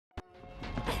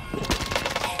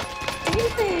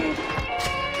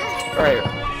Alright,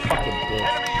 fucking bitch.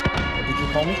 What did you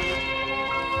call me?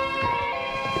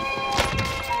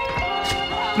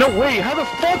 No way, how the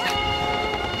fuck?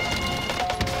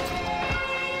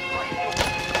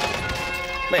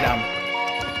 Lay down.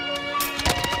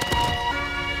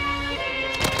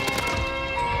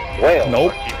 Well,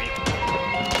 nope.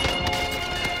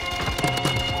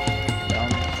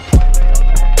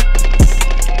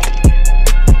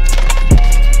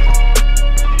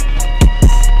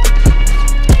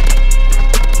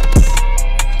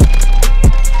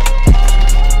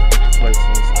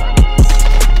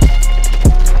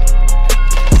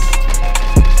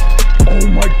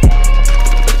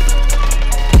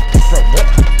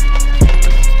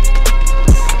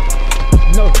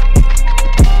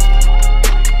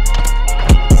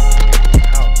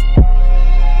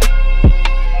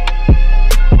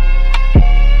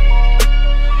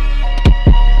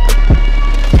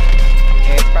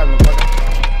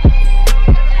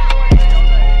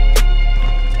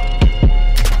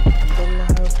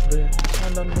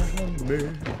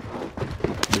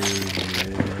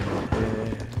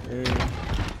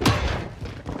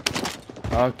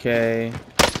 Okay.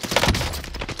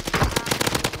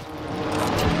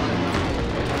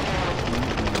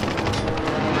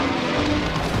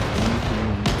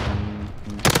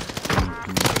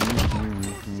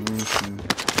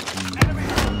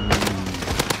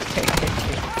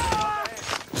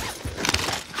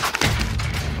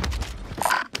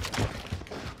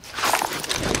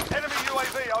 Enemy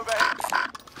UAV overhead.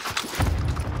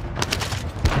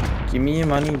 Give me your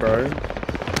money, bro.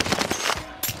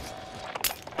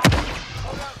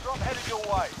 Drop headed your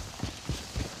way.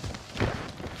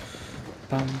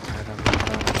 Bum,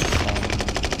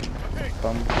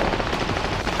 bum, bum.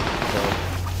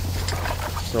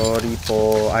 Sorry po,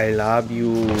 I love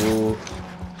you.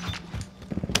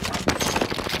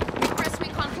 Request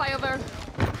recon flyover.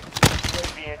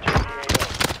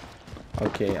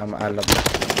 Okay, I love you.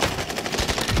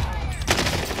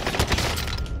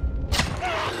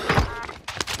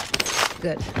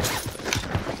 Good.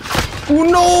 Oh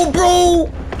no, bro!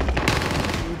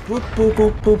 Boop, boop,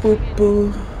 boop, boop, boop,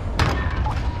 boop.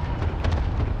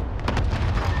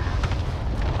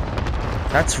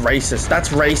 That's racist. That's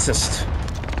racist.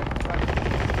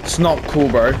 It's not cool,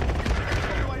 bro.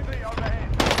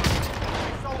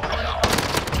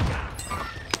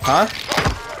 Huh?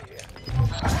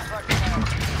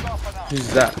 Who's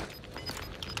that?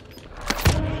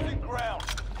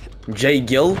 Jay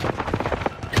Gill?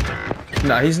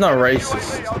 Nah, he's not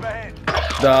racist.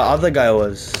 The other guy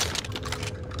was.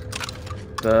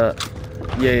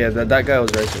 Yeah, that guy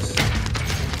was racist.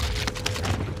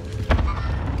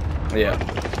 Yeah,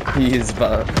 he is,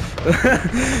 but.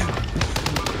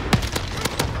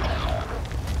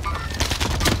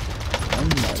 Oh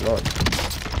my lord.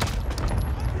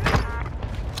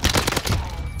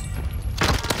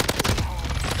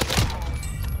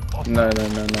 No.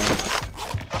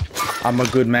 I'm a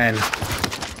good man.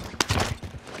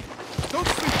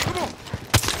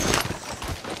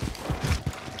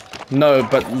 No,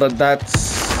 but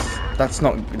that's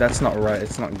not right.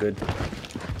 It's not good.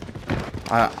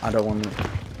 I don't want it.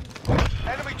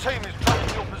 Enemy team is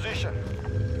taking your position.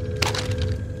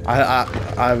 I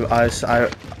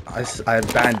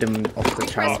banned him off the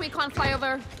channel. Recon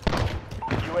flyover.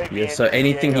 Yeah, so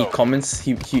anything he comments,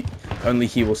 he only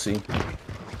he will see.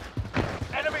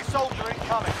 Enemy soldier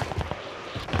incoming.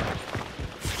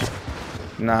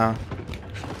 Nah.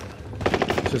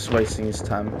 Just wasting his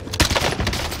time.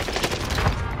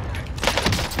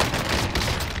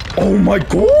 Oh my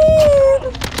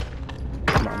god!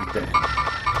 I'm dead.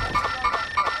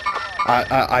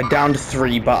 I downed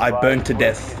 3, but I burned to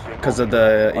death because of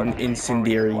the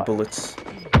incendiary bullets.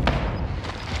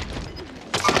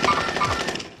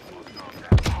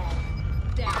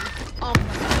 Down.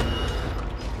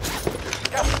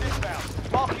 Gas inbound.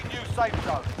 Marking new safe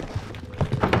zone.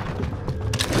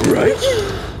 Right?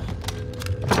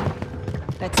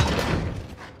 That's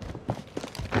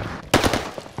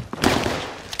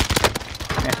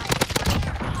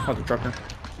Oh, the trucker.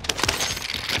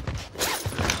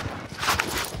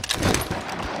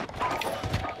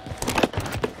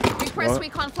 Request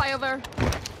recon flyover.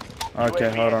 Okay,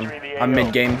 hold on. I'm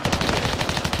mid game.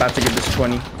 About to get this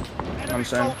 20. I'm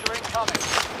saying. Soldier incoming.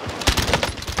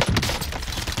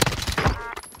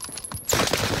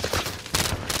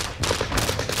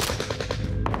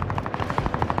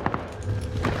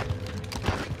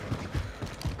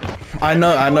 I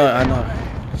know.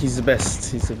 He's the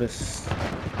best. He's the best.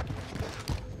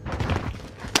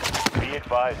 Be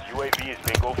advised, UAV is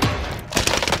being overrun.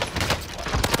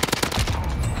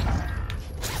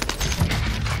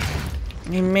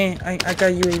 Hey man, I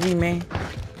got UAV, man.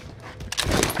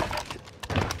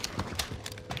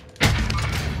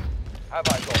 Have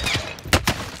I got?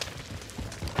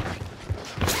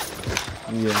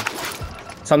 Yeah.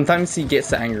 Sometimes he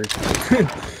gets angry.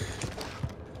 Enemy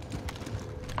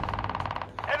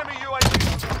UAV.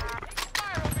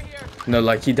 Fire over here. No,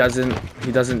 like he doesn't.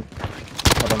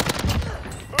 Hold on.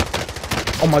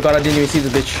 Oh my god, I didn't even see the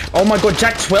bitch. Oh my god,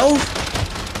 Jack 12?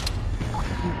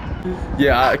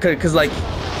 Yeah, cause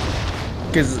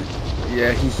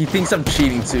yeah, he thinks I'm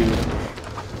cheating too.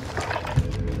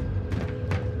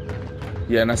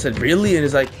 Yeah, and I said, really? And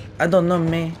he's like, I don't know,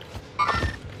 man.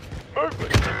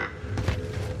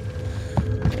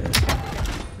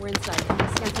 We're inside.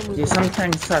 Scan for movement. Yeah,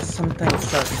 sometimes sus, sometimes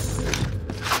sus.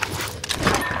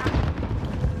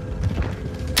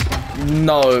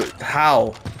 No,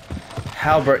 how?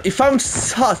 How, bro? If I'm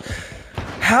sus,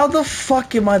 how the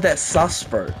fuck am I that sus,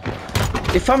 bro?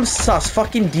 If I'm sus,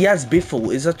 fucking Diaz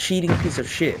Biffle is a cheating piece of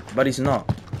shit, but he's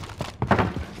not.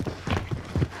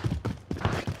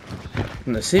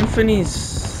 No,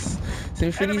 Symphony's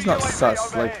not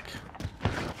sus, like...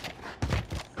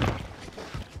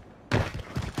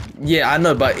 Yeah, I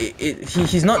know, but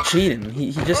he's not cheating.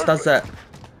 He just does that.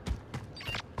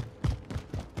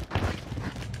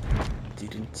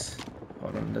 Didn't.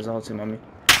 Hold on, there's a whole team on me.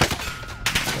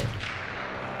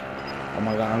 Oh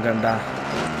my god, I'm gonna die.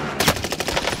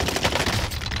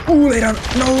 Ooh, they don't.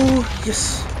 No,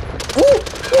 yes. Ooh,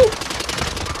 ooh.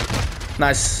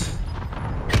 Nice.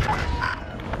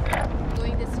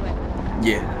 Going this way.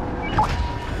 Yeah.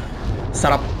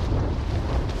 Set up.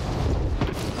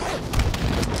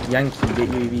 Yankee, get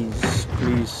UAVs,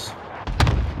 please.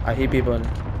 I hate people.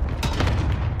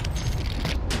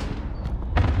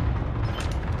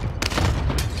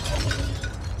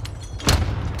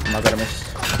 Oh my god, I missed.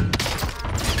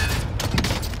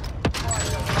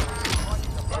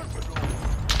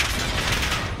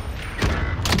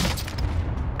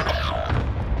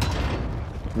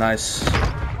 Nice.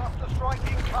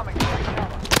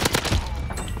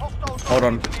 Hold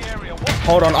on.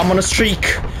 Hold on, I'm on a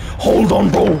streak. Hold on,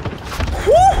 bro.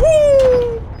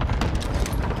 Woohoo!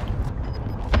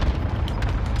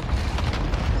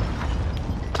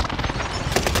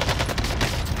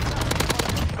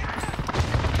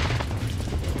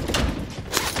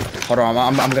 Hold on,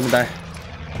 I'm gonna die.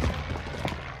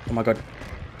 Oh my god.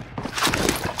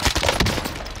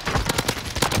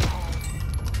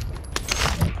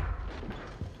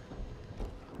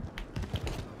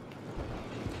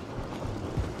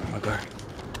 Oh my god.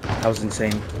 That was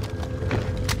insane.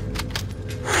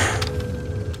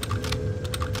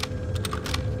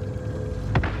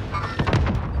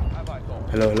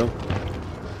 Hello, hello.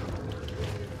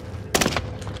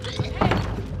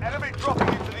 Enemy dropping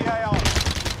into the AR.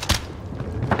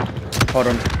 Hold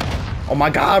on. Oh my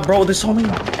god, bro, there's so many.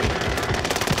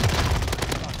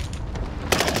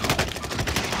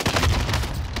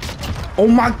 Oh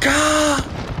my god.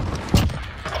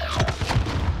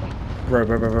 Bro.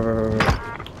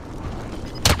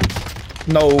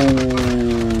 No.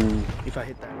 If I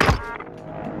hit that.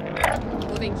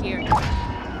 Moving here.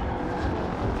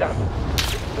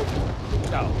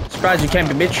 Surprised you can't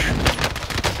be, bitch.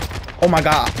 Oh my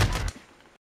god.